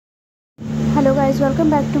Hello guys,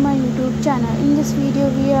 welcome back to my YouTube channel. In this video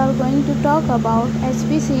we are going to talk about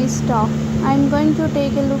SPCE Stock. I am going to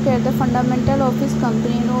take a look at the fundamental of this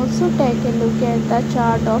company and also take a look at the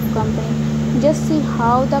chart of company. Just see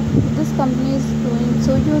how this company is doing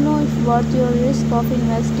so you know if worth your risk of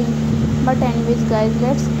investing. But anyways guys,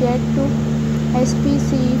 let's get to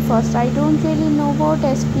SPCE first. I don't really know what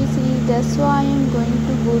SPCE does, so I am going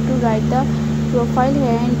to go to write the profile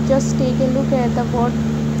here and just take a look at the what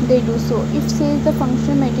they do. So it says the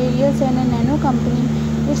functional materials and a nano company.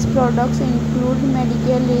 Its products include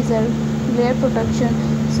medical laser glare protection.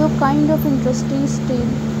 So kind of interesting, still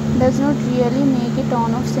does not really make a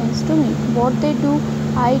ton of sense to me. What they do,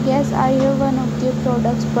 I guess I have one of their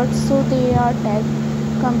products, but so they are tech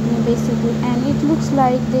company basically, and it looks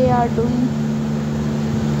like they are doing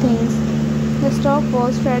things. The stock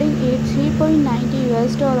was trading at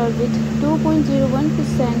 $3.90 with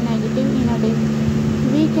 2.01% negative in a day.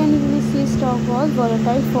 We can easily see stock was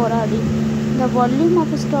volatile for a day. The volume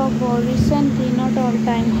of stock was recently not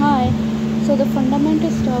all-time high, so the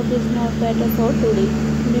fundamental stock is not better for today.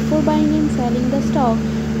 Before buying and selling the stock,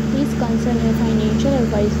 please consult your financial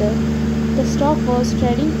advisor. The stock was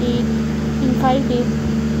trading in 5 days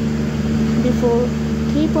before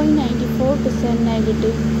 3.94%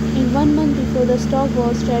 negative. In 1 month before, the stock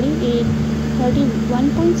was trading at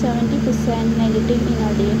 31.70% negative in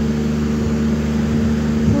a day.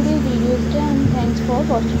 Today's video is done. Thanks for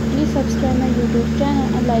watching. Please subscribe my YouTube channel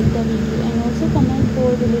and like the video, and also comment for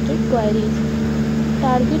related queries.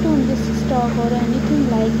 Target on this stock or anything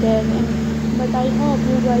like that. But I hope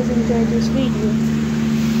you guys enjoy this video.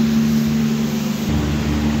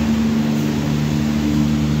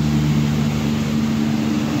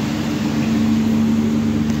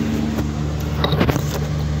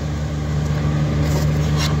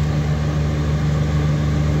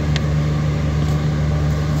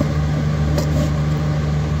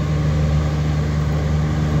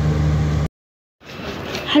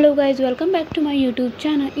 Hello guys, welcome back to my YouTube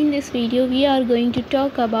channel. In this video we are going to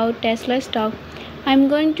talk about Tesla stock. I'm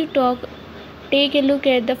going to take a look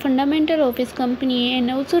at the fundamental of this company and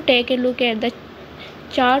also take a look at the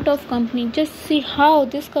chart of company. Just see how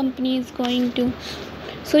this company is going to,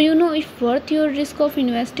 so you know if worth your risk of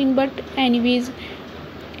investing. But anyways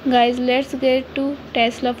guys, let's get to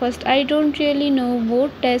Tesla first. I don't really know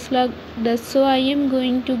what Tesla does, so I am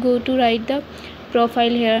going to go to write the profile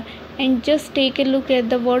here and just take a look at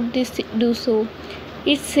the what this do. So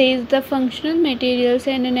it says the functional materials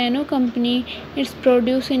and a nano company. Its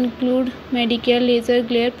produce include medical laser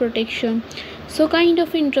glare protection. So kind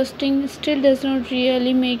of interesting, still does not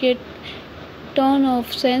really make a ton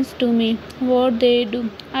of sense to me what they do.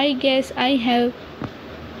 I guess I have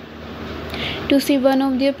to see one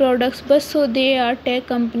of their products, but so they are tech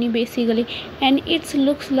company basically, and it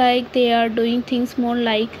looks like they are doing things more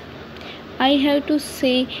like I have to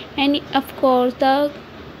say, and of course that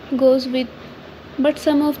goes with, but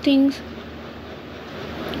some of things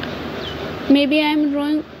maybe I'm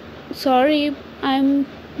wrong, sorry. I'm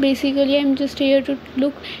just here to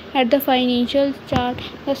look at the financial chart.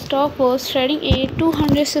 The stock was trading at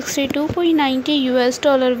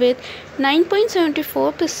 $262.90 with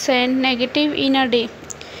 9.74% negative in a day.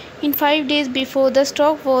 In 5 days before, the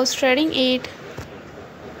stock was trading at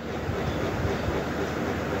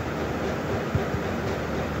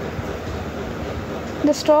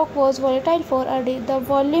the stock was volatile for a day. The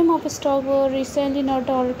volume of stock was recently not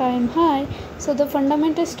all-time high, so the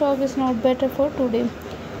fundamental stock is not better for today.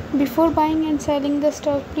 Before buying and selling the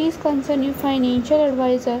stock, please consult your financial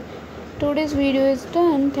advisor. Today's video is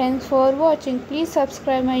done. Thanks for watching. Please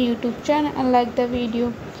subscribe my YouTube channel and like the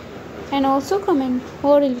video, and also comment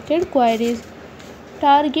for related queries.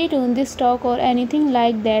 Target on this stock or anything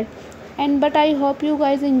like that. But I hope you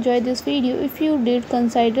guys enjoyed this video. If you did,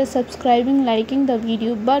 consider subscribing, liking the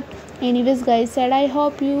video. But anyways guys, I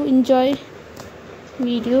hope you enjoy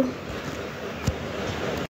video.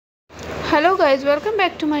 Hello guys, welcome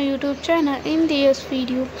back to my YouTube channel. In this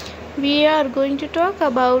video we are going to talk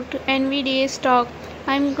about NVIDIA stock.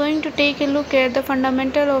 I'm going to take a look at the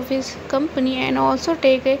fundamental of this company and also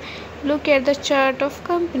take a look at the chart of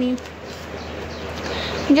company.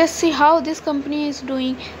 Just see how this company is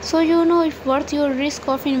doing, so you know if worth your risk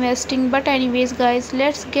of investing. But anyways guys,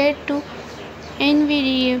 let's get to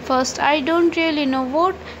NVIDIA first. I don't really know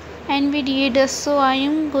what NVIDIA does, so I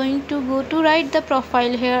am going to go to write the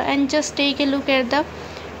profile here and just take a look at the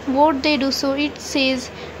what they do. So it says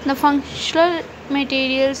the functional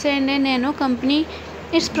materials and a nano company.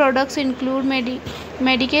 Its products include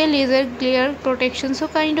medical laser glare protection. So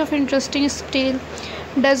kind of interesting, still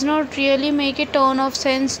does not really make a ton of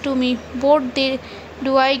sense to me what they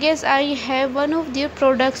do? I guess I have one of their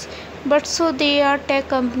products, but so they are tech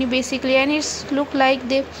company basically, and it's look like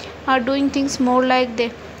they are doing things more like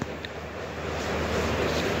they.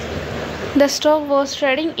 The stock was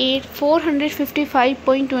trading at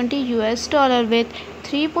 455.20 US dollar with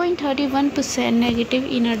 3.31% negative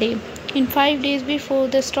in a day. In 5 days before,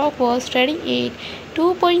 the stock was trading at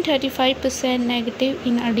 2.35% negative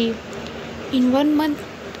in a day. In 1 month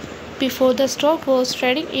before, the stock was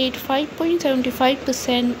trading at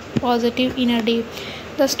 5.75% positive in a day.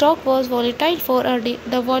 The stock was volatile for a day.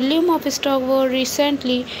 The volume of stock was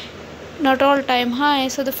recently not all-time high,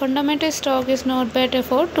 so the fundamental stock is not better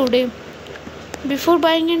for today. Before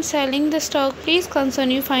buying and selling the stock, please consult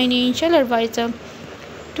your financial advisor.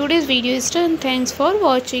 Today's video is done. Thanks for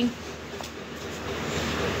watching.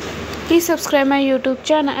 Please subscribe my YouTube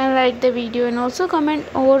channel and like the video, and also comment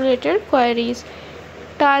over related queries.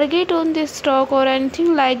 Target on this stock or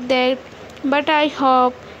anything like that. But I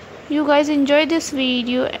hope you guys enjoy this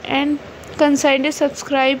video and consider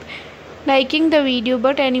subscribe, liking the video.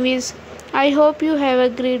 But anyways, I hope you have a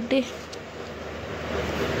great day.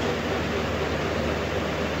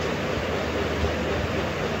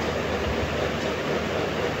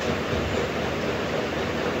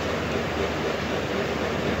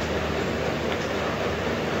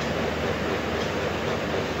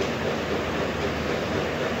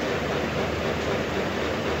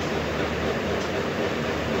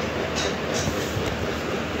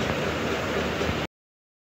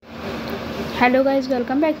 Hello guys,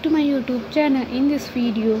 welcome back to my YouTube channel. In this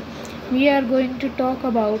video we are going to talk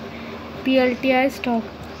about PLTI stock.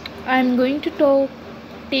 I am going to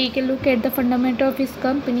take a look at the fundamental of this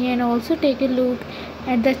company and also take a look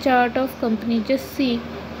at the chart of company. Just see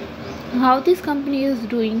how this company is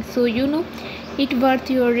doing, so you know it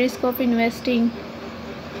worth your risk of investing.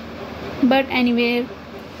 But anyway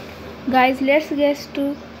guys, let's get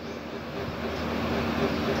to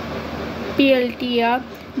PLTR.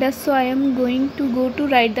 That's so I am going to go to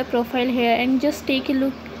write the profile here and just take a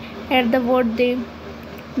look at the what they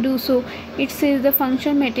do. So it says the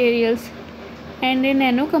functional materials and a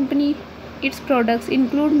nano company. Its products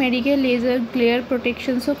include medical laser glare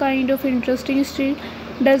protection. So kind of interesting, still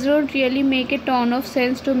does not really make a ton of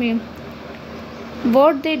sense to me.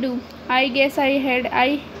 What they do, I guess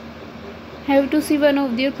I have to see one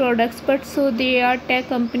of their products, but so they are tech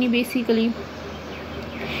company basically.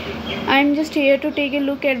 I'm just here to take a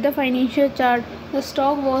look at the financial chart. The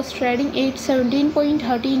stock was trading at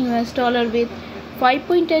 17.13 US dollar with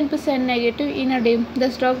 5.10% negative in a day.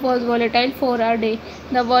 The stock was volatile for a day.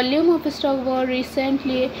 The volume of stock was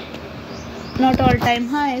recently not all-time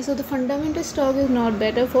high, so the fundamental stock is not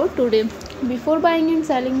better for today. Before buying and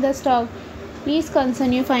selling the stock, please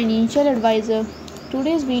consult your financial advisor.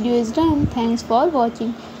 Today's video is done. Thanks for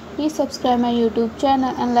watching. Please subscribe my YouTube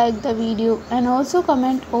channel and like the video, and also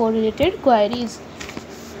comment over related queries.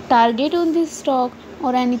 Target on this stock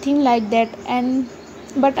or anything like that.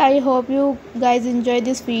 But I hope you guys enjoy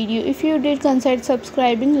this video. If you did, consider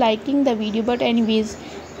subscribing, liking the video. But anyways,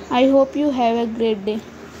 I hope you have a great day.